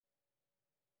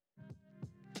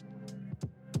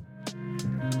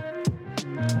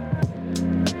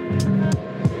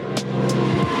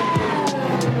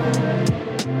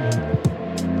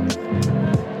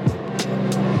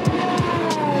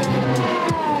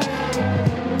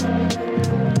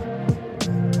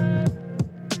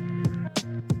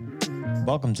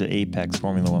Welcome to Apex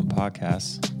Formula One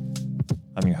Podcast.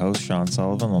 I'm your host, Sean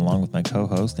Sullivan, along with my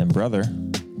co-host and brother,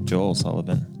 Joel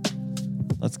Sullivan.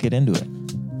 Let's get into it.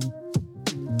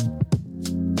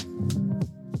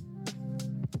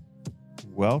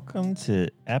 Welcome to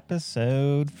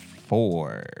episode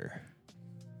 4.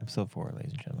 Episode 4,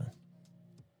 ladies and gentlemen.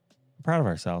 I'm proud of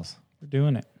ourselves. We're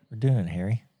doing it. We're doing it,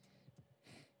 Harry.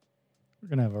 We're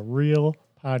going to have a real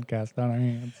podcast on our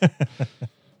hands.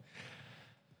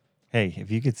 Hey,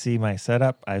 if you could see my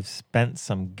setup, I've spent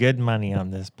some good money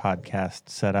on this podcast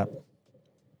setup.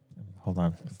 Hold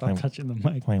on. Stop touching the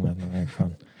mic. Playing with my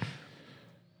microphone.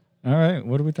 All right.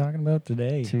 What are we talking about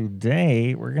today?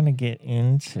 Today, we're going to get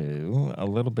into a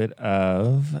little bit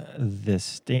of the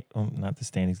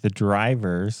the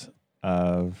drivers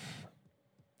of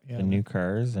the new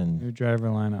cars and new driver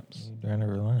lineups.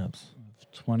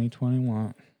 2021.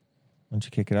 Why don't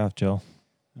you kick it off, Joe?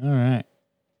 All right.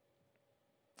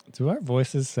 Do our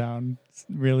voices sound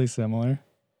really similar?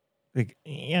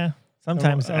 Yeah.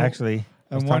 Sometimes, actually.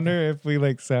 I wonder if we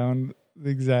sound the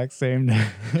exact same to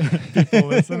people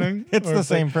listening. It's the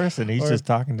same person. He's just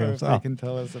talking to himself. They can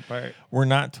tell us apart. We're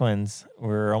not twins.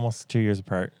 We're almost 2 years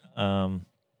apart.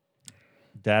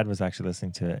 Dad was actually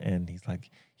listening to it, and he's like,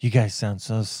 "You guys sound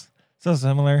so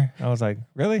similar." I was like,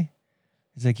 "Really?"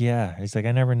 He's like, "Yeah." He's like,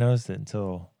 "I never noticed it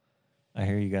until I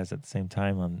hear you guys at the same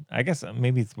time." I guess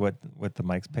maybe it's what the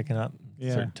mic's picking up,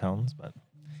 certain tones, but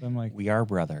so I'm like, we are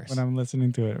brothers. When I'm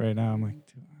listening to it right now, I'm like,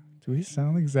 do we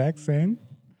sound the exact same?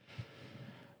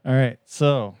 All right,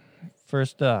 so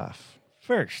first off,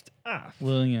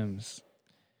 Williams.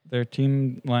 Their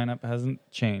team lineup hasn't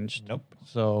changed. Nope.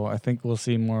 So I think we'll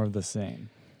see more of the same.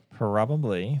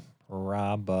 Probably.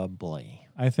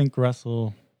 I think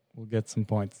Russell will get some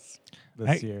points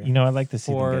this year. You know, I'd like to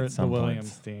see them get some for the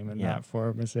Williams points. team and not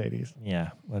for Mercedes.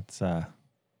 Yeah, let's come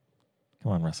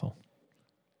on, Russell.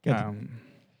 Good.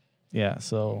 Yeah,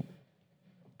 so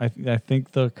I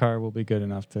think the car will be good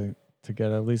enough to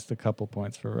get at least a couple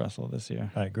points for Russell this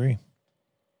year. I agree.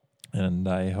 And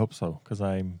I hope so, because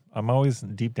I'm always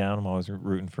deep down, I'm always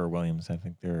rooting for Williams. I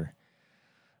think they're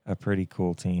a pretty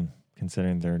cool team,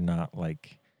 considering they're not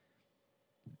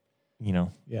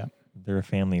they're a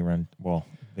family run. Well,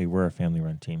 they were a family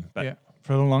run team, but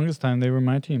for the longest time they were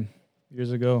my team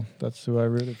years ago. That's who I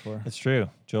rooted for. It's true.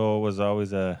 Joel was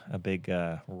always a big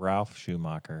Ralph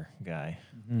Schumacher guy.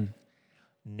 Mm-hmm.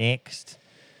 Next,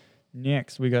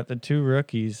 we got the two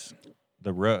rookies,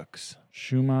 the Rooks,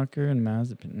 Schumacher and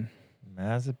Mazepin.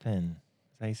 Is that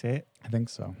how you say it? I think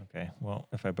so. Okay. Well,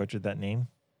 if I butchered that name,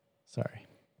 sorry.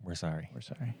 We're sorry.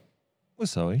 We're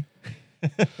sorry.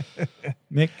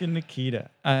 Mick and Nikita.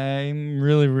 I'm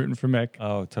really rooting for Mick.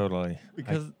 Oh, totally.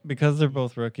 Because they're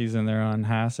both rookies and they're on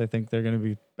Haas, I think they're going to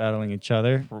be battling each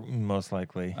other. Most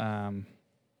likely. And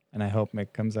I hope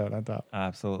Mick comes out on top.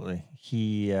 Absolutely.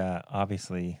 He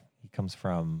obviously he comes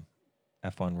from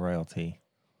F1 royalty.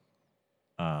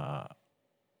 The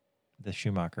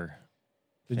Schumacher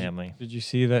family. Did you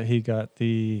see that he got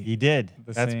the... He did.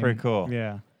 That's pretty cool.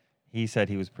 Yeah. He said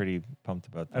he was pretty pumped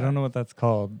about that. I don't know what that's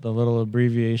called. The little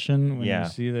abbreviation when you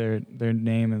see their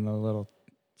name and the little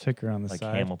ticker on the side.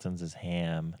 Like Hamilton's is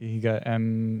Ham. He got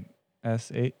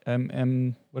MSC.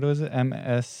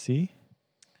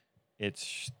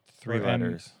 It's 3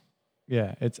 letters.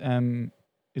 It's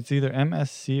It's either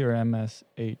MSC or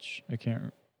MSH. I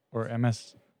can't or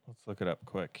MS. Let's look it up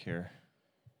quick here.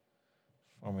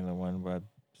 Formula One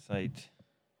website.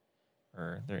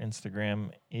 Or their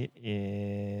Instagram, it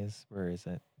is, where is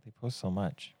it? They post so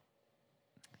much.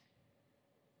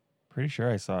 Pretty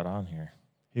sure I saw it on here.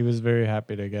 He was very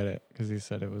happy to get it because he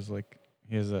said it was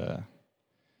he has a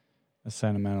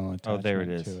sentimental attachment there it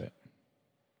is. to it.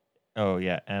 Oh,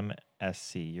 yeah,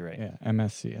 MSC, you're right. Yeah,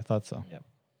 MSC, I thought so. Yep.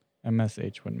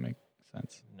 MSH wouldn't make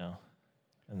sense. No,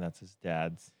 and that's his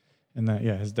dad's. And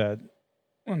his dad,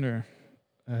 I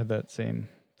had that same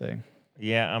thing.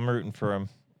 Yeah, I'm rooting for him.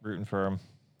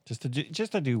 Just to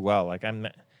do well. I'm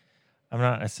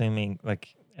not assuming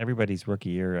everybody's rookie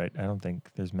year. I don't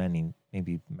think there's many.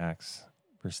 Maybe Max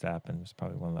Verstappen was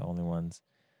probably one of the only ones.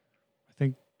 I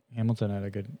think Hamilton had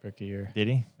a good rookie year. Did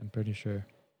he? I'm pretty sure.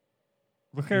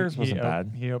 Leclerc's wasn't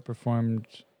bad. He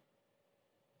outperformed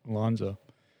Alonso.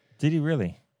 Did he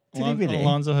really?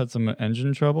 Alonso had some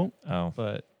engine trouble. Oh,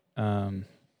 but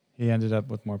he ended up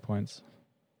with more points,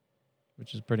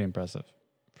 which is pretty impressive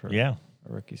for a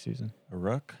rookie season. A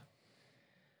rook.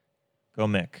 Go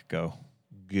Mick, go.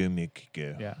 Go Mick,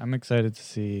 go. Yeah, I'm excited to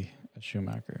see a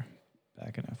Schumacher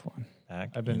back in F1.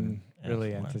 I've been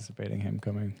really anticipating him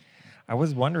coming. I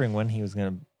was wondering when he was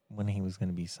gonna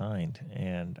be signed,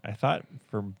 and I thought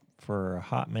for for a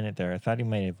hot minute there. I thought he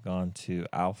might have gone to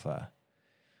Alpha,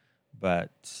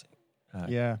 but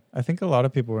Yeah, I think a lot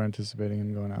of people were anticipating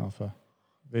him going Alpha.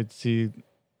 They'd see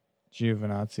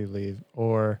Giovinazzi leave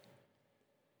or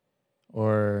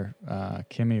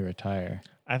Kimi retire.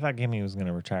 I thought Kimi was going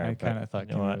to retire. I kind of thought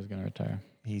you know Kimi what? was going to retire.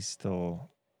 He's still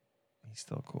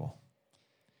cool.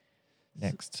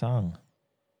 Next song.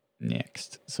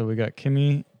 Next, so we got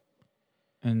Kimi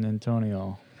and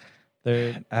Antonio.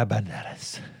 They're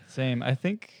Abanderas. same. I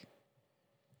think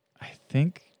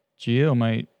Gio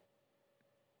might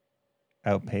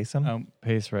Outpace him?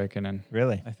 outpace Raikkonen.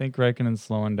 Really? I think Raikkonen's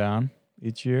slowing down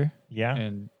each year, Yeah.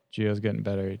 and Gio's getting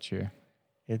better each year.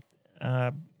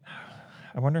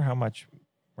 I wonder how much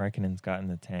Raikkonen's got in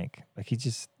the tank. Like, he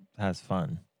just has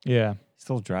fun. Yeah, He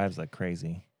still drives like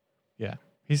crazy.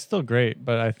 he's still great,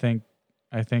 but I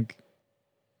think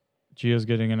Gio's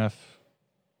getting enough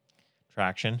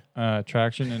Traction.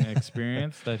 traction and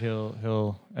experience that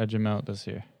he'll edge him out this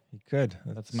year. He could.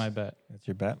 That's my bet. That's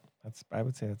your bet. I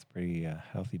would say that's a pretty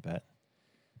healthy bet.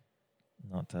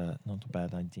 Not a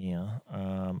bad idea.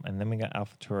 And then we got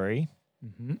AlphaTauri,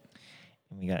 Mm-hmm.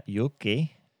 and we got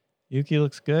Yuki. Yuki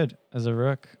looks good as a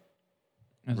rook.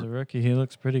 As a rookie, he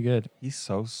looks pretty good. He's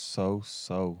so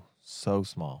small.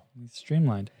 He's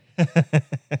streamlined.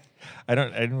 I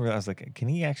didn't realize, like, can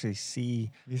he actually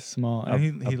see He's small. up,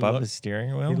 And he above looks, his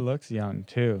steering wheel? he looks young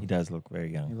too. He does look very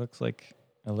He young. looks like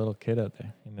a little kid out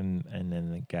there. Him and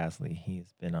then the Gasly,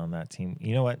 he's been on that team.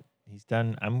 You know what he's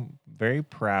done? I'm very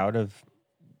proud of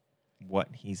what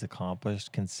he's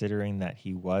accomplished, considering that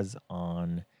he was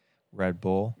on Red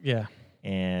Bull. Yeah.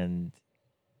 And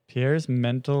Pierre's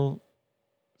mental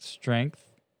strength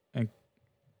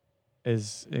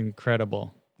is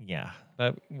incredible. yeah,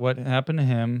 That what happened to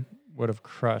him would have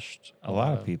crushed a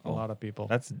lot of people. A lot of people.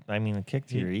 That's, I mean, a kick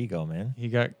to your ego, man. He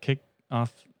got kicked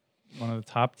off one of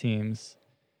the top teams,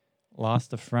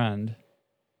 lost a friend.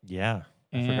 Yeah,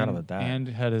 I forgot about that. And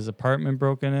had his apartment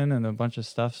broken in and a bunch of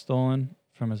stuff stolen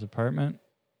from his apartment.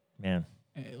 Man,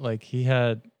 Like, he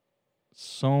had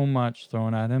so much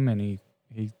thrown at him, and he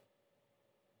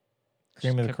cream just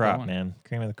of the kept crop, going. man.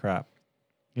 Cream of the crop.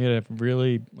 He had a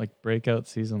really breakout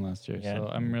season last year. Yeah. So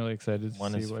I'm really excited to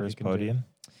Won see his what first he can podium.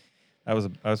 That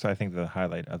was I think, the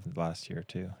highlight of the last year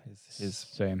too. do. His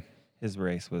Same. his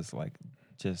race was like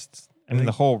just. I I mean, think-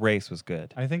 the whole race was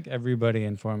good. I think everybody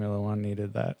in Formula One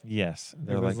needed that. Yes,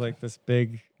 There they're was like, this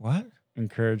big what?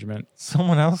 encouragement.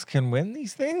 Someone else can win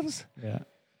these things? Yeah,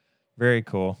 Very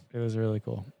cool. it was really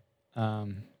cool.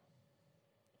 And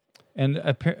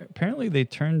apparently they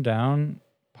turned down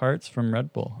parts from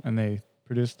Red Bull, and they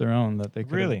produced their own that they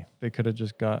Really? could have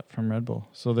just got from Red Bull.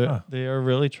 So they Huh. are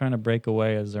really trying to break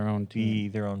away as their own team. Be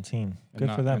their own team. and Good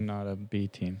not, for them. and not a B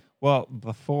team. Well,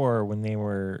 before, when they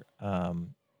were,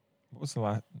 what was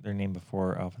their name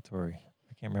before AlphaTauri?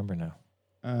 I can't remember now.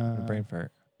 The brain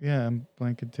fart. Yeah, I'm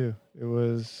blanking too. It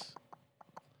was.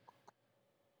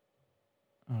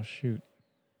 Oh shoot,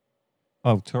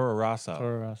 Oh, Toro Rosso,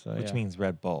 Toro Rosso, which yeah. means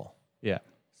Red Bull. Yeah.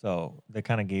 So they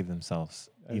kind of gave themselves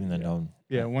even the yeah. known.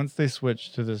 Yeah, once they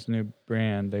switched to this new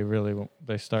brand,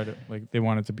 they started they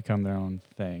wanted to become their own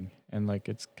thing, and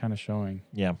it's kind of showing.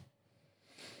 Yeah.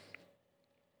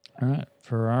 All right,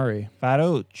 Ferrari.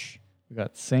 Farouch. We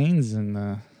got Sainz in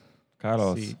the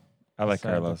Carlos. seat. I like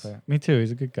Beside Carlos. Leclerc. Me too.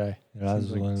 He's a good guy. Carlos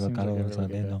Seems like a really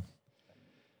good guy.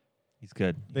 He's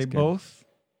good. They He's good. both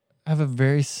have a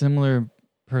very similar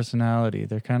personality.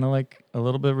 They're kind of a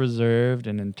little bit reserved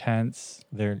and intense,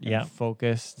 They're and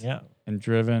focused yeah. and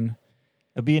driven.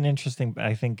 It'll be an interesting.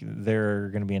 I think there are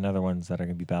going to be another ones that are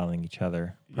going to be battling each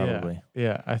other. Probably.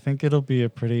 Yeah, I think it'll be a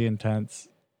pretty intense.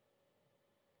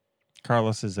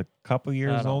 Carlos is a couple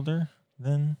years Battle. older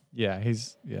than. Yeah,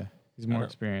 he's more don't-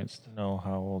 experienced. Know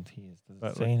how old he is. Does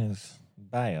But it say in his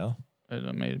bio? I don't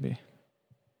know, maybe.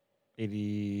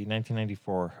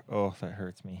 1994. Oh, that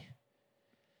hurts me.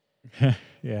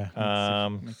 Yeah.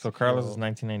 makes So you Carlos feel- is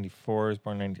 1994. He's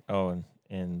born 90. Oh,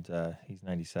 and he's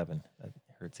 97. That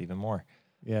hurts even more.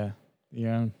 Yeah,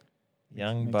 young.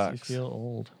 Young makes bucks. you feel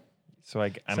old. So I'm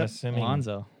Except assuming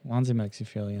Lonzo makes you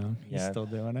feel young. He's Yeah. still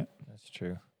doing it. that's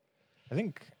true. I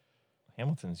think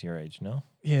Hamilton's your age. No,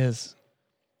 He is.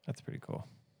 that's pretty cool.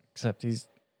 Except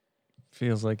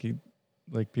feels like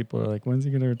people are like, when's he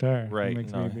gonna retire? Right, It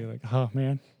makes no. me be like, oh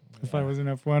man, if I Yeah. was in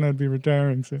F1, I'd be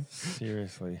retiring soon.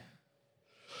 Seriously.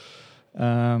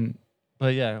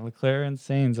 But yeah, Leclerc and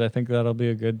Sainz, I think that'll be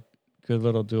a good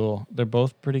little duel. They're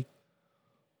both pretty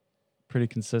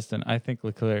consistent. I think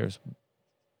Leclerc's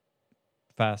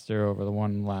faster over the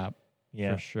one lap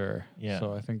Yeah. for sure. Yeah.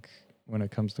 So I think when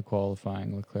it comes to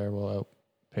qualifying, Leclerc will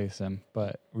outpace him.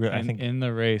 But I think in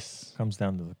the race, comes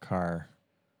down to the car.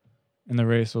 in the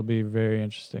race will be very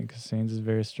interesting because Sainz is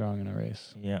very strong in a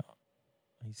race. Yeah,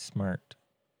 he's smart,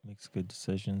 makes good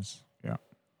decisions. Yeah.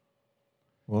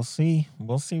 We'll see.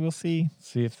 See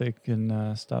if they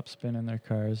can stop spinning their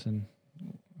cars, and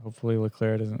hopefully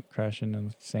Leclerc doesn't crash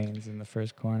into Sainz in the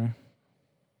first corner.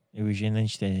 It was an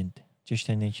incident, just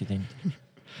an incident.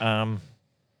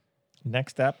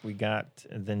 Next up, we got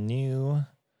the new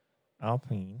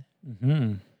Alpine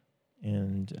Mm-hmm.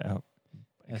 and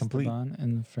Esteban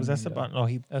and Was Esteban? No,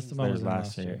 Esteban was in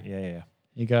last year. Yeah.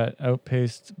 He got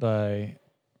outpaced by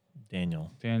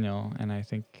Daniel. and I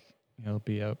think he'll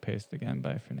be outpaced again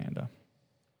by Fernando.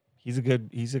 He's a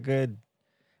good.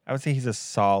 I would say he's a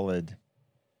solid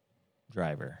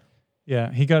driver.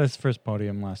 Yeah, he got his first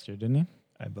podium last year, didn't he?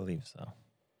 I believe so.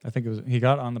 I think he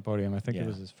got on the podium. I think Yeah. it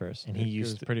was his first. And it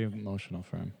was to pretty emotional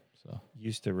for him. So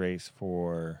used to race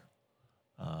for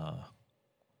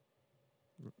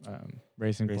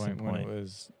Racing Racing Point when it Point.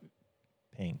 was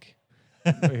Pink.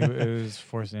 it was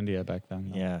Force India back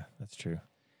then. Yeah, that's true.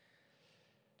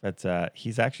 But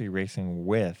he's actually racing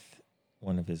with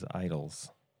one of his idols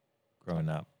growing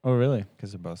up Oh, really?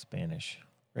 because they're both Spanish,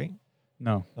 right?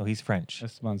 No, Oh, he's French.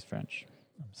 Esteban's French.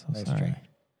 I'm so Nice sorry. try.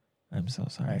 I'm so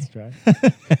sorry. Nice try.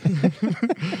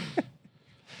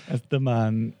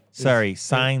 Esteban. Sorry,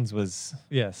 Signs was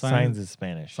Yeah, Signs is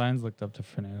Spanish. Signs looked up to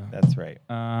Fernando. That's right.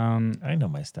 Um, I know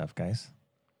my stuff, guys.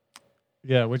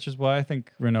 yeah, which is why I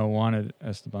think Renault wanted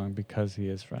Esteban because he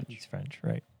is French. He's French,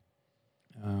 right?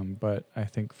 But I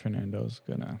think Fernando's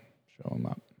gonna show him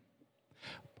up.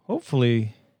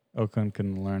 Hopefully, Ocon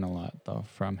can learn a lot though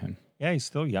from him. Yeah, he's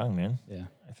still young, man. Yeah.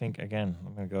 I think again,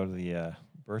 I'm gonna go to the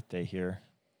birthday here.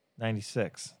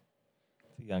 96.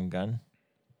 It's a young gun.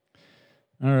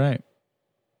 All right.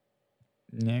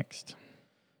 Next,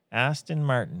 Aston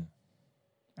Martin.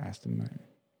 Aston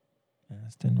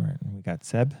Martin. We got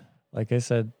Seb Like I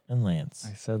said and Lance.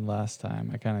 last time,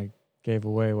 I kind of gave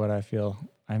away what I feel.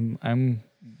 I'm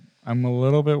a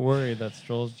little bit worried that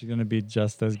Stroll's going to be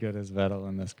just as good as Vettel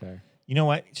in this car. You know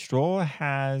what? Stroll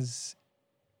has.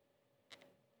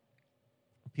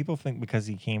 People think because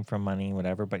he came from money,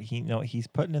 whatever, but he's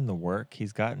putting in the work.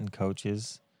 He's gotten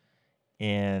coaches,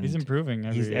 and He's improving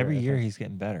every year. year he's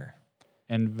getting better.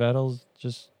 And Vettel's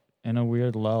just in a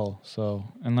weird lull. So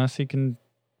unless he can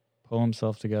pull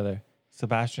himself together.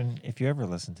 Sebastian, if you ever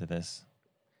listen to this,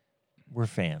 we're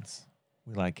fans.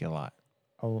 We like you a lot,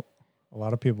 A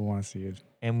lot of people want to see you.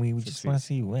 and we just Succeed. want to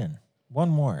see you win. One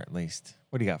more at least.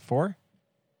 What do you got? 4?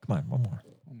 Come on, one more.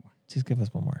 Just give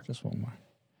us one more. Just one more.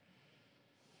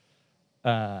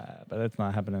 But that's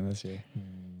not happening this year.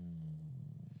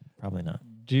 Probably not.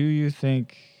 Who do you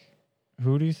think?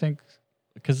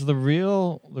 Because the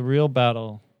real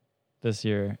battle this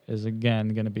year is again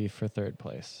going to be for third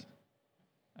place.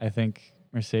 I think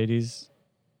Mercedes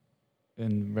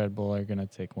and Red Bull are going to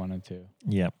take 1 and 2.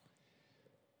 Yep.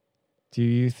 Do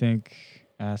you think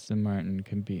Aston Martin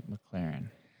can beat McLaren?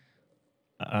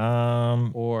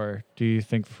 Or do you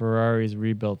think Ferrari's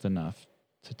rebuilt enough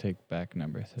to take back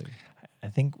number 3? I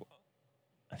think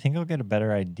I'll get a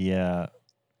better idea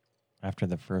after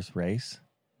the first race.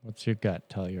 What's your gut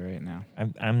tell you right now?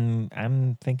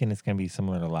 I'm thinking it's going to be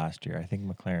similar to last year. I think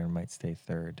McLaren might stay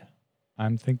third.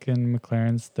 I'm thinking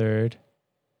McLaren's 3rd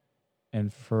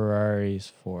and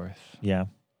Ferrari's 4th. Yeah,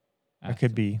 it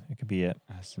could be it.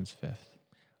 Aston's 5th.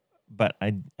 But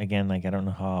I don't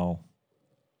know how.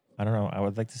 I don't know. I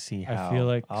would like to see how I feel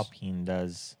like Alpine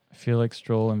does. I feel like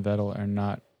Stroll and Vettel are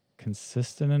not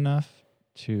consistent enough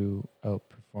to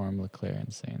outperform Leclerc and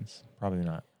Sainz. Probably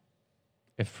not.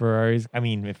 If Ferrari's, I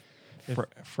mean, if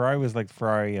Ferrari was like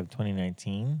Ferrari of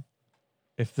 2019,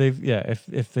 if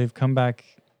they've come back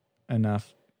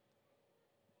enough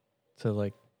to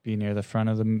like be near the front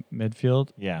of the midfield,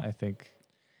 yeah, I think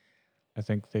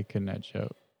they can edge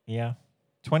out. yeah.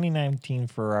 2019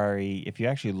 Ferrari. If you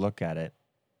actually look at it,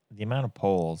 the amount of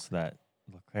poles that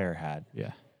Leclerc had,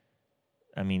 Yeah,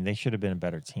 I mean, they should have been a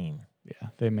better team. yeah,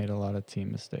 they made a lot of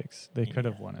team mistakes. They could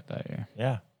Yeah. have won it that year.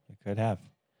 Yeah, they could have.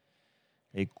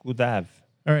 They could have.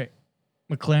 All right,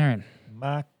 McLaren. We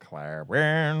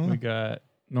McLaren. got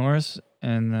Norris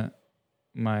and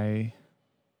my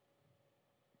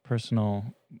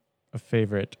personal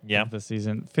favorite Yeah. of the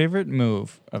season. Favorite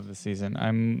move of the season.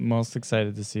 I'm most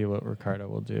excited to see what Ricciardo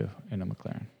will do in a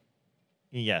McLaren.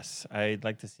 Yes, I'd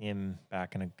like to see him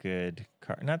back in a good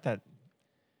car. Not that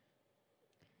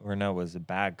Renault was a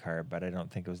bad car, but I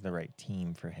don't think it was the right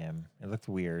team for him. It looked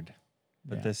weird,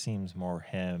 but Yeah. this seems more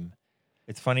him.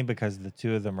 It's funny because the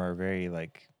two of them are very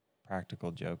like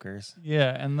practical jokers.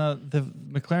 Yeah, and the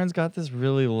McLaren's got this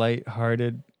really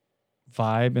light-hearted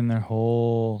vibe in their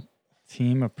whole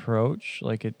team approach.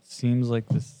 Like it seems like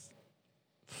this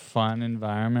fun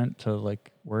environment to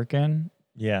like work in.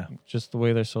 Yeah. Just the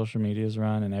way their social media is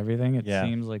run and everything. It Yeah.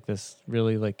 seems like this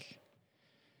really like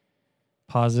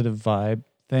positive vibe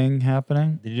thing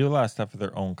happening. They do a lot of stuff with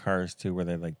their own cars too, where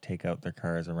they like take out their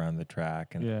cars around the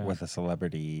track and Yeah. with a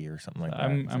celebrity or something like that.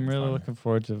 I'm really looking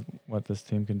forward to what this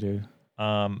team can do.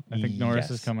 I think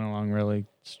Norris is coming along really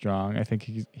strong. I think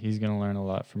he's going to learn a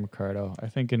lot from Ricardo. I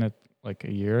think in a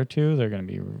year or two they're going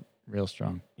to be real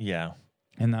strong. Yeah.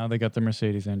 And now they got the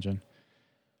Mercedes engine.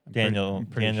 Daniel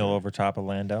sure. over top of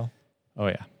Lando. Oh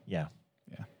yeah. Yeah.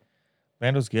 Yeah.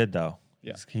 Lando's good though.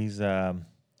 Yeah. He's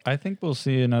I think we'll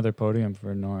see another podium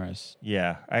for Norris.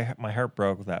 yeah. My heart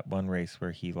broke that one race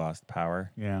where he lost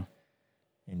power Yeah.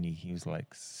 and he was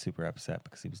like super upset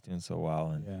because he was doing so well,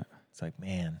 and Yeah. it's like,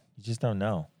 man, you just don't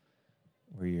know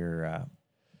where your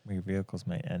vehicles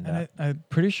might end And up. I'm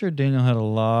pretty sure Daniel had a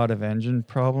lot of engine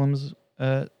problems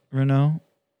at Renault,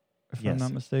 if I'm Yes.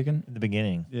 not mistaken. At the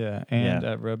beginning. Yeah, and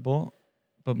Yeah. at Red Bull.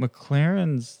 But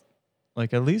McLaren's,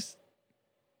 like at least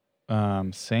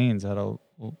Sainz had a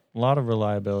lot of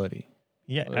reliability.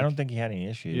 Yeah, I don't think he had any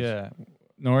issues. Yeah.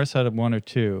 Norris had one or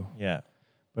two. Yeah.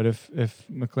 But if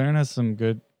McLaren has some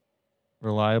good,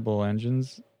 reliable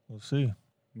engines, We'll see.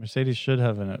 Mercedes should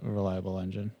have a reliable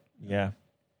engine. Yeah.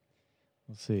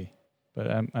 We'll see. But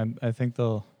I think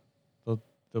they'll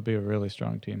be a really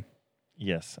strong team.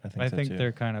 Yes, I think I so think too.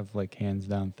 they're kind of like hands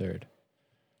down third.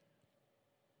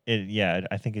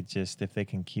 I think it's just if they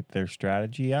can keep their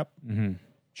strategy up, Mm-hmm.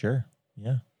 sure.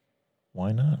 Yeah.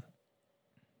 Why not?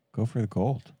 Go for the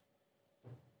gold.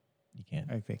 You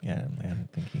can't. I think. Yeah, I don't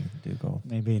think you can do gold.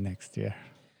 Maybe next year.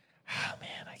 Oh,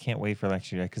 man, I can't wait for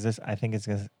next year because I think it's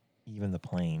going to even the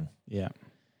plane Yeah.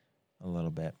 a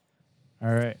little bit.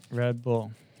 All right. Red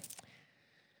Bull.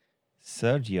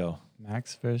 Sergio.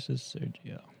 Max versus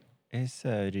Sergio. It's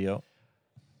Sergio.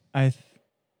 I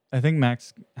think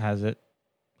Max has it.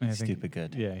 I think, Stupid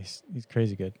good. Yeah, he's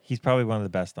crazy good. He's probably one of the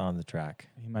best on the track.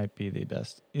 He might be the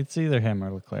best. It's either him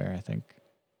or Leclerc, I think.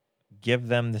 Give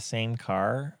them the same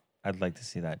car. I'd like to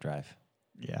see that drive.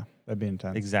 Yeah, that'd be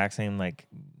intense. Exact same like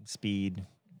speed,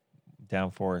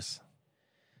 downforce.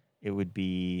 It would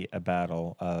be a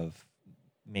battle of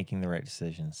making the right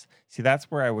decisions. See,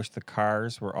 that's where I wish the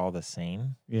cars were all the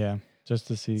same. Yeah, just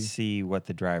to See what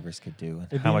the drivers could do and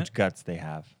It'd how be much guts they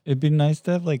have. It'd be nice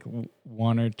to have like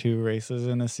one or two races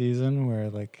in a season where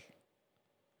like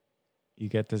you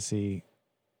get to see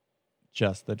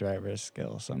just the driver's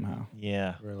skill somehow.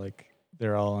 Yeah. Where like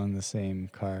they're all in the same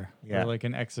car. Yeah. Or like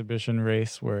an exhibition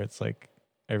race where it's like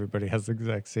everybody has the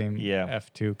exact same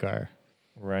F2 car.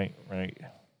 Right.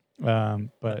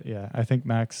 But yeah, I think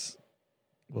Max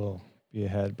will be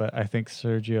ahead, but I think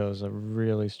Sergio is a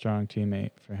really strong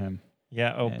teammate for him.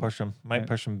 Yeah. Oh, And- push him. Might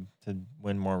push him to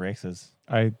win more races.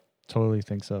 I totally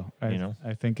think so. You know?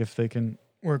 I think if they can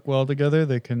work well together,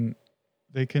 they can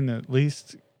at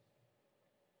least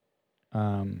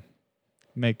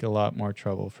make a lot more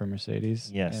trouble for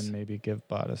Mercedes. Yes. And maybe give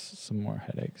Bottas some more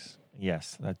headaches.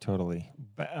 Yes, that totally.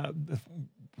 But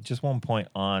just one point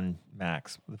on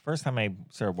Max. The first time I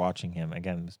started watching him,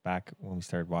 again, it was back when we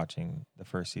started watching the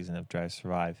first season of Drive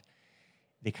Survive.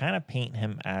 They kind of paint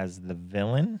him as the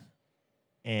villain,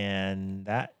 and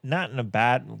that not in a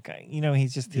bad,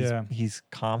 he's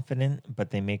confident,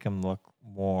 but they make him look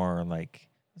more like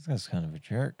this guy's kind of a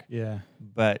jerk. Yeah.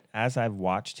 But as I've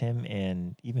watched him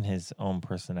and even his own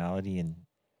personality, and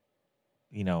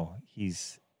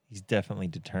he's definitely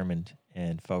determined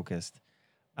and focused.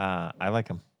 I like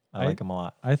him. I like him a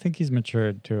lot. I think he's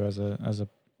matured too as a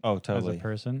Oh, totally. as a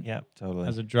person. Yeah, totally.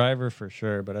 As a driver for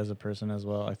sure, but as a person as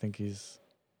well, I think he's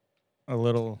a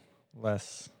little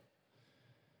less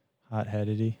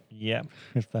hot-headedy. Yeah.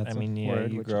 If that's you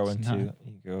which grow it's not.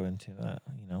 into that,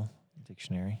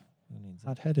 dictionary. Who needs it?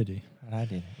 Hot-headedy. I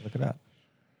did. Look it up.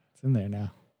 It's in there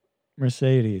now.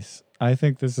 Mercedes. I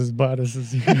think this is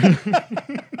Bottas's year.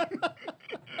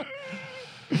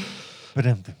 But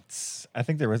I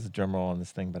think there was a drum roll on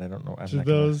this thing, but I don't know. To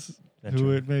those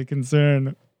who it may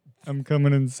concern, I'm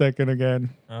coming in second again.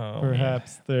 Oh,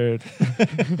 Perhaps third.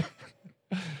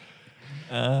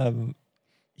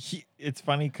 It's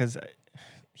funny because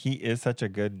he is such a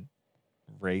good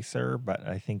racer, but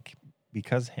I think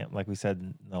because like we said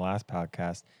in the last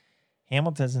podcast,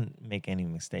 Hamilton doesn't make any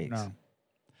mistakes. No.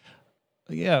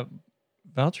 Yeah,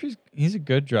 Valtteri's he's a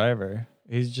good driver.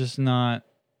 He's just not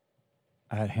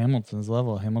at Hamilton's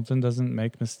level. Hamilton doesn't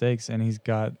make mistakes, and he's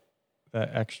got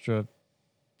that extra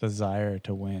desire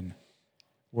to win.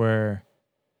 Where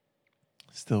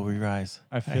Still we rise.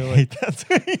 I feel like hate that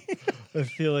saying. I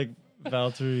feel like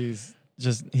Valtteri's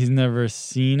he's never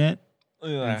seen it,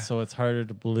 Yeah. and so it's harder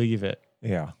to believe it.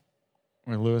 Yeah.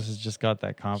 Where Lewis has just got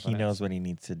that He confidence. knows what he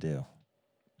needs to do.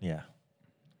 Yeah.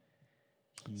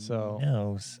 He So-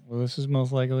 knows. Lewis is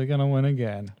most likely going to win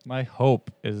again. My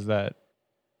hope is that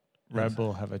Red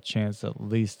Bull have a chance at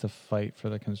least to fight for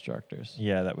the constructors.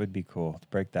 Yeah, that would be cool to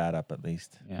break that up at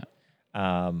least.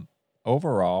 Yeah.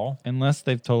 Overall, Unless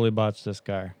they've totally botched this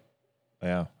car.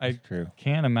 yeah, I- that's true.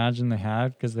 Can't imagine they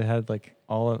had, because they had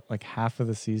half of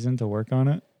the season to work on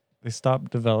it. They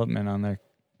stopped development on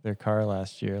their car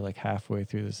last year, like halfway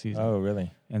through the season, Oh,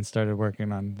 really? and started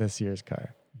working on this year's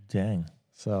car. Dang.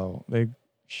 So they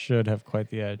should have quite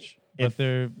the edge. If-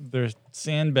 But they're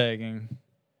sandbagging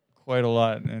quite a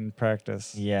lot in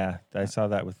practice. Yeah, I saw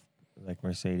that with like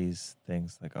Mercedes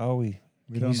things. Like, oh, We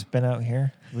can you don't spin out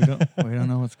here? we don't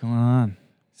know what's going on.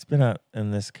 Spin out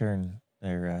in this turn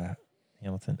there,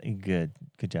 Hamilton. Good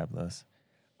job, Lewis.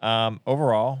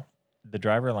 Overall, the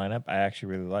driver lineup I actually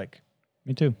really like.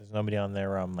 Me too. There's nobody on there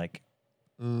where I'm like,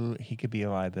 ooh, he could be a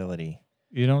liability.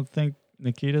 You don't think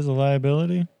Nikita's a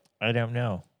liability? I don't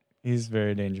know. He's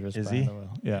very dangerous. Is behind he? the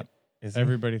wheel. Yeah. Is he?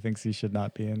 Everybody thinks he should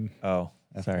not be in. Oh,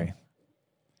 F1. sorry.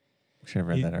 Should have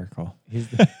read He- that article.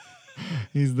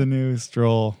 He's the new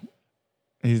Stroll.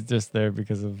 He's just there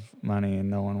because of money, and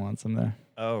no one wants him there.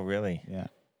 Oh, really? Yeah.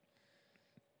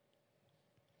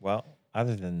 Well,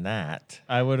 other than that,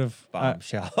 I would have.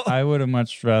 bombshell. I would have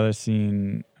much rather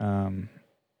seen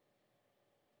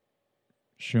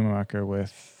Schumacher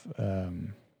with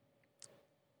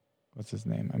what's his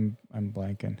name? I'm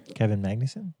blanking. Kevin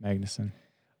Magnussen? Magnussen.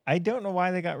 I don't know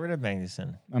why they got rid of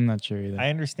Magnussen. I'm not sure either. I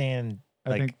understand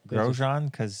I think they just- Grosjean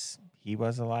because he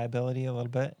was a liability a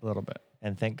little bit. a little bit.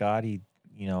 And thank God he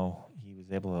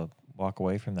was able to walk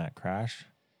away from that crash.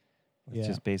 With Yeah.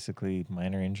 just basically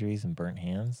minor injuries and burnt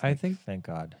hands. I think- thank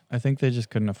God. I think they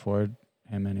just couldn't afford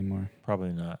him anymore.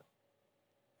 Probably not.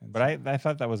 And But so- I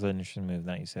thought that was an interesting move.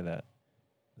 Now you say that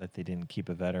they didn't keep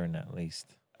a veteran at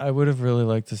least. I would have really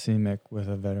liked to see Mick with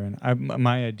a veteran.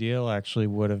 My ideal actually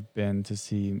would have been to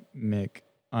see Mick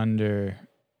under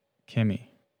Kimi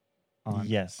on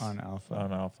Yes. on Alpha.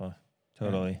 On Alpha.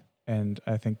 Totally. And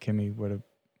I think Kimi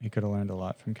he could have learned a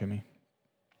lot from Kimi.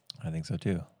 I think so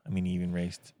too. I mean, he even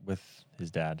raced with his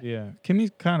dad. Yeah.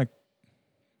 Kimi's kind of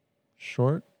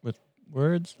short with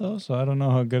words though, so I don't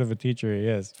know how good of a teacher he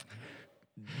is.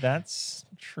 That's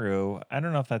true. I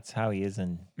don't know if that's how he is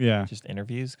in Yeah. just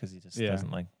interviews because he just Yeah. doesn't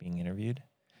like being interviewed.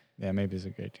 Yeah, maybe he's a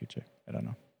great teacher. I don't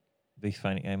know. But he's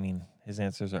funny. I mean, his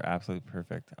answers are absolutely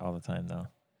perfect all the time, though.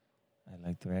 I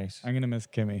like the race. I'm going to miss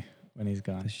Kimi when he's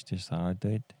gone. This is just how I do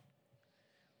it.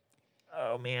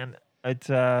 Oh man, it's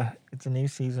a new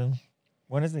season.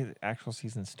 When does the actual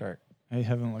season start? I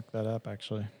haven't looked that up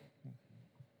actually.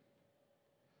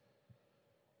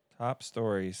 Top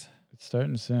stories. It's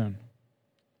starting soon.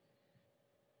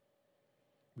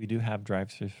 We do have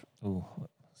Drive to. Ooh,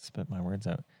 spit my words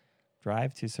out.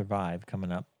 Drive to Survive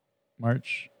coming up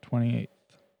March 28th.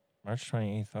 March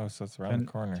 28th. Oh, so it's around the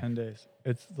corner. 10 days.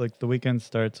 It's like the weekend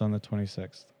starts on the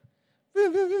 26th.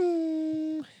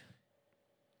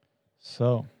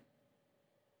 So,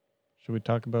 should we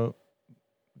talk about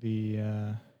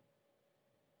the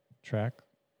track?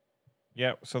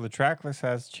 Yeah. So the track list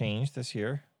has changed this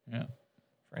year. Yeah.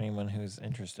 For anyone who's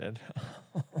interested.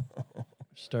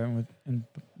 Starting with in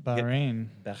Bahrain,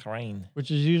 Bahrain. which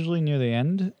is usually near the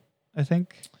end, I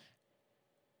think.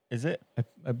 Is it?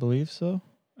 I believe so.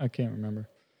 I can't remember.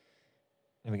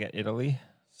 Then we got Italy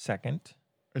second.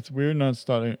 It's weird not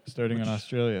starting in Which-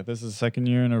 Australia. This is the second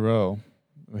year in a row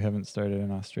we haven't started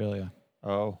in Australia.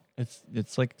 Oh.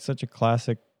 It's like such a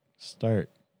classic start.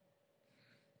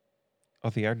 Oh,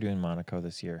 they are doing Monaco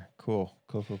this year. Cool.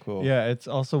 Yeah, it's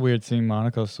also weird seeing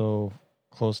Monaco so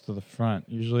close to the front.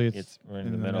 Usually it's We're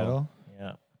in the middle.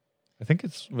 Yeah. I think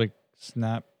it's like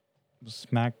smack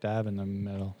dab in the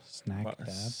middle. What,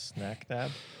 snack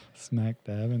dab. Smack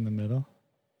dab in the middle.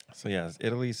 So yeah, it's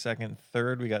Italy second.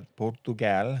 Third, we got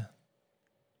Portugal.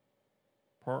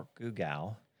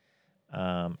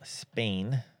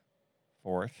 Spain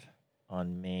fourth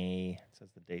on May. It says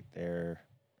the date there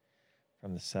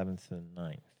from the 7th to the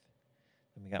 9th.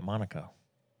 Then we got Monaco.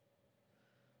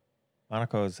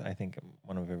 Monaco is, I think,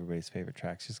 one of everybody's favorite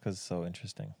tracks just because it's so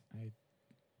interesting.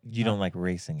 You don't like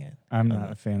racing it. I'm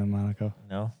not a fan of Monaco.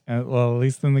 No? Well, at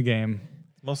least in the game.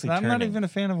 It's mostly I'm not turning. even a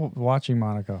fan of watching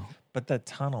Monaco. But the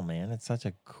tunnel, man, it's such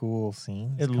a cool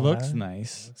scene. It looks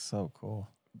nice, It looks so cool.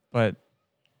 but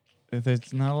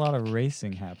there's not a lot of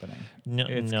racing happening. No,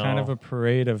 It's kind of a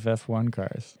parade of F1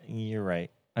 cars. You're right.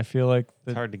 I feel like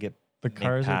It's hard to get The make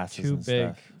cars are passes too and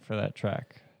big stuff. for that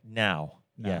track. Now,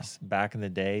 No. yes. Back in the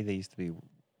day, they used to be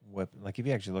like if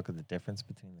you actually look at the difference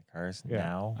between the cars Yeah.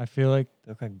 now, I feel like,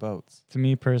 they look like boats. to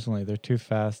me personally, they're too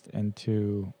fast and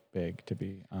too big to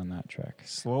be on that track.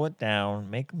 Slow it down,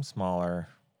 make them smaller.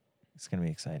 It's going to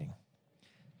be exciting.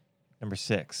 Number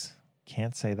 6.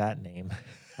 Can't say that name.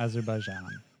 Azerbaijan.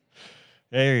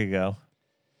 There you go.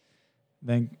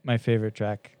 Then my favorite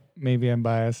track. Maybe I'm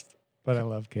biased, but I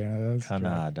love Canada's track.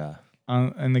 Canada.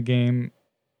 In the game,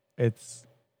 it's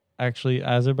actually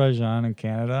Azerbaijan and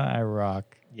Canada. I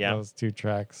rock those two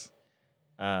tracks.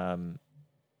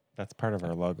 That's part of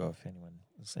our logo. If anyone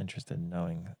is interested in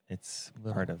knowing, it's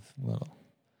part of Little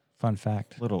fun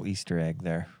fact, little Easter egg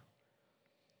there.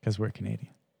 because we're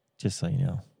Canadian. Just so you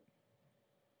know.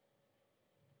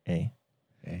 A.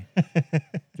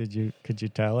 Could you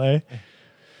tell, eh?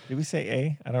 Did we say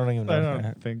A? I don't even know. I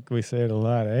don't think we say it a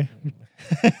lot, eh?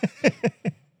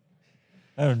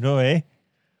 I don't know, eh?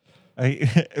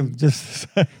 Just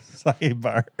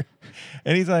sidebar.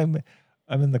 Anytime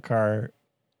I'm in the car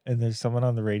and there's someone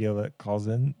on the radio that calls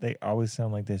in, they always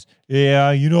sound like this. Yeah,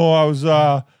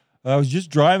 I was just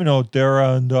driving out there,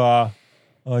 and I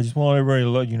just want everybody to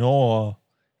let you know.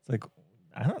 It's like,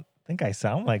 I don't think I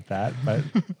sound like that, but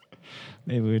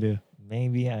Maybe we do.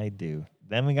 maybe I do.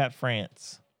 Then we got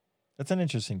France. That's an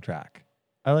interesting track.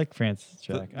 I like France's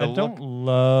track. The I don't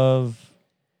love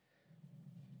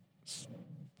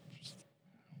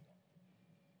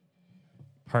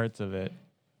parts of it,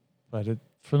 but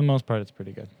for the most part, it's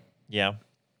pretty good. Yeah.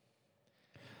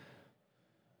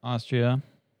 Austria.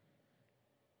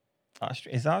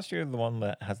 Is Austria the one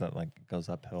that has that, like, goes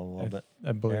uphill a little bit?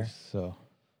 I believe there? so.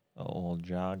 The old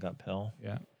jog uphill.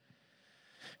 Yeah.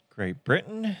 Great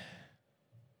Britain.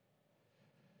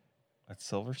 That's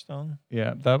Silverstone.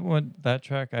 Yeah, that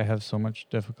track I have so much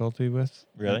difficulty with.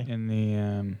 Really? In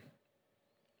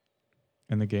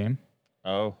the game.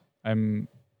 Oh.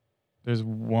 There's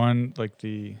one, like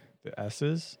the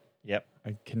S's. Yep.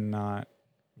 I cannot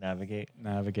Navigate.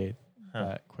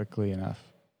 that quickly enough.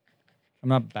 I'm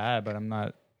not bad, but I'm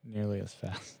not nearly as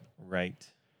fast. Right.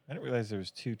 I didn't realize there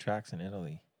was 2 tracks in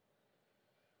Italy.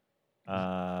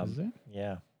 Is there?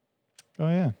 Yeah. Oh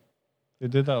yeah, they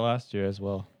did that last year as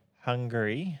well.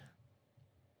 Hungary.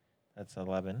 That's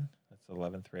 11. That's the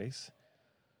 11th race.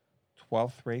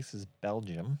 12th race is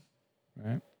Belgium.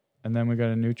 Right, and then we got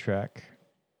a new track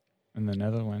in the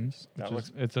Netherlands.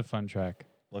 It's a fun track.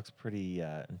 Looks pretty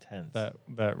intense.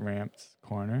 That ramped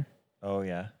corner. Oh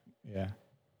yeah. Yeah,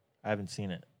 I haven't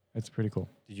seen it. it's pretty cool.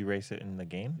 Did you race it in the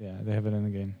game? Yeah, they have it in the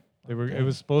game. They were Okay. they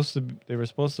were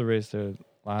supposed to race there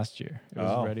last year. It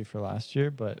was Oh. ready for last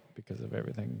year, but because of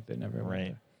everything, they never went Right.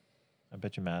 there. I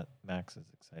bet you Max is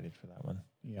excited for that one.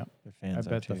 Yeah, Their fans I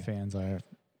bet are the too. fans are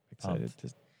excited Pumped. to.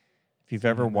 If you've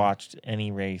ever Mhm. watched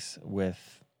any race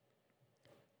with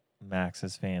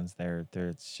Max's fans,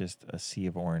 it's just a sea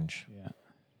of orange. Yeah,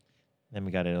 Then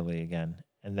we got Italy again,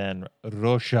 and then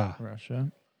Russia, Russia,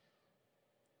 and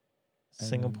then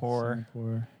Singapore,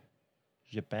 Singapore.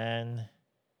 Japan,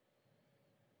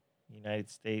 United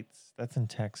States. That's in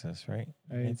Texas, right?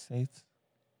 United States.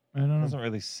 I don't know. Doesn't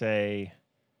really say.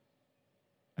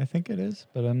 I think it is,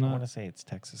 but I'm I not. want to say it's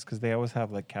Texas because they always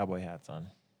have like cowboy hats on.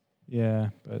 Yeah,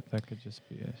 but that could just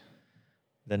be it.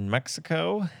 Then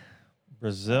Mexico,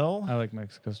 Brazil. I like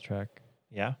Mexico's track.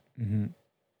 Yeah, Mm-hmm.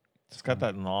 it's got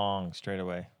that long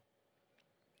straightaway.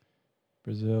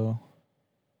 Brazil.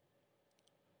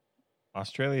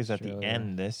 Australia's at the Australia.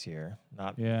 end this year,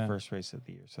 not Yeah. the first race of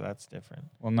the year, so that's different.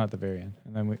 Well, not the very end.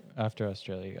 And then after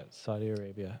Australia, you got Saudi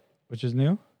Arabia, which is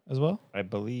new as well, I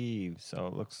believe so.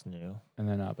 It looks new. and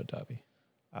then Abu Dhabi,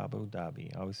 Abu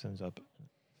Dhabi always finishes up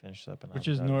in which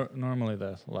Abu is Dhabi. normally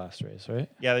the last race, right?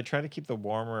 Yeah, they try to keep the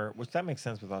warmer, which that makes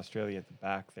sense with Australia at the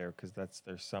back there because that's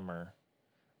their summer.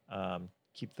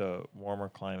 Keep the warmer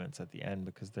climates at the end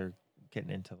because they're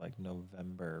getting into like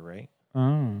November, right?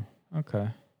 Oh, okay.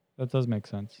 That does make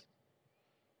sense.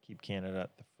 Keep Canada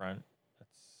at the front.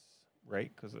 That's right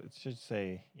because it should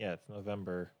say, yeah, it's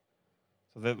November.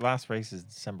 So the last race is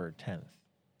December 10th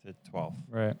to 12th.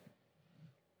 Right.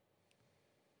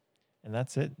 And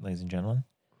that's it, ladies and gentlemen.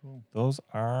 Cool. Those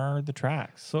are the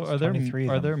tracks. So There's are there 23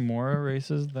 of them. more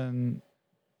races than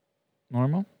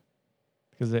normal?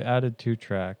 Because they added 2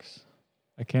 tracks.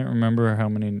 I can't remember how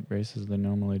many races they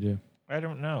normally do. I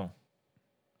don't know.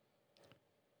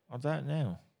 What's that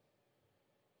now?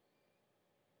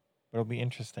 But it'll be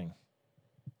interesting.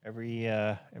 Every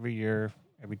year,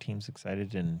 every team's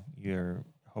excited, and you're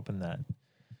hoping that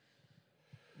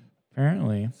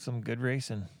Apparently, some good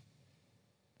racing.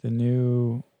 the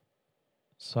new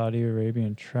Saudi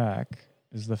Arabian track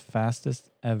is the fastest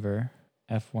ever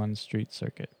F1 street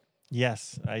circuit.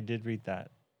 Yes, I did read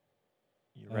that.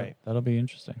 You're right. That'll be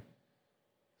interesting.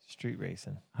 Street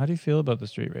racing. How do you feel about the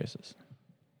street races?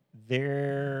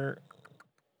 I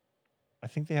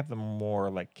think they have the more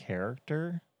like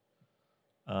character.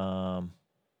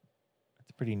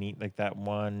 It's pretty neat. Like that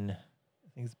one, I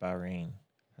think it's Bahrain.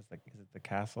 Has like, is it the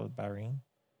castle of Bahrain?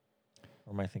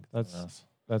 Or am I thinking something else?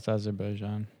 That's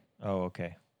Azerbaijan. Oh,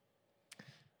 okay.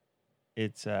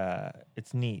 It's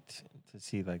neat to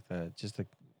see like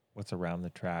what's around the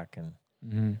track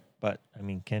but I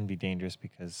mean can be dangerous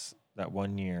because that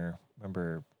one year,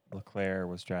 remember Leclerc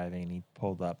was driving and he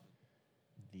pulled up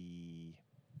the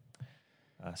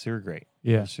sewer grate,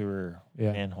 Yeah. sewer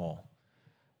Yeah. manhole,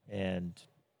 and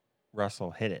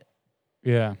Russell hit it.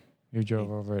 Yeah, he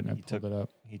drove over it and he pulled it up.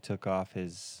 He took off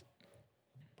his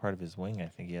part of his wing. I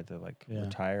think he had to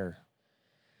retire.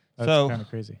 That's so kind of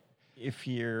crazy. If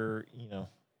you're,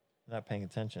 not paying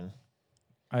attention,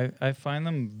 I find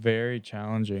them very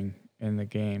challenging in the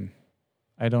game.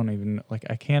 I don't even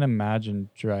I can't imagine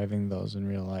driving those in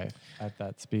real life at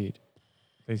that speed.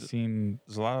 They seem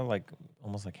there's a lot of like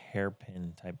almost like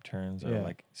hairpin type turns or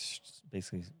like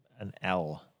basically an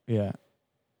L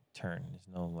turn. There's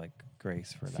no like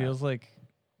grace for that. Feels like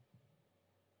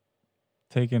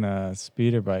taking a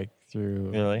speeder bike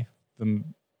through the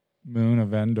moon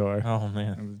of Endor. Oh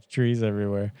man, and trees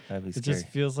everywhere. That'd be it scary. just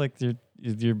feels like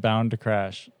you're bound to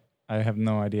crash. I have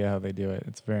no idea how they do it.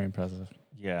 It's very impressive.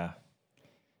 Yeah.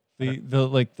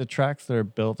 The tracks that are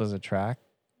built as a track,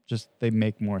 just they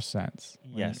make more sense.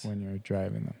 When you're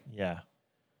driving them. Yeah.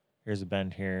 Here's a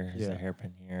bend here. Here's a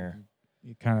hairpin here.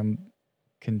 You kind of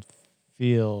can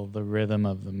feel the rhythm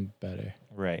of them better.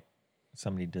 Right.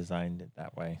 Somebody designed it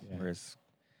that way. Yeah. Whereas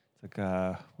it's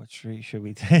like, what street should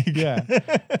we take? Yeah.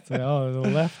 It's like, the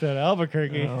left at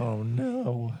Albuquerque. Oh,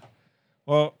 no.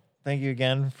 Well, thank you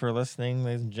again for listening,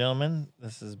 ladies and gentlemen.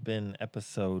 This has been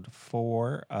episode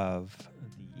 4 of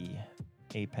the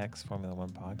Apex Formula One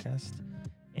podcast.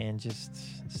 And just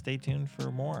stay tuned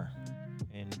for more.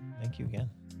 And thank you again.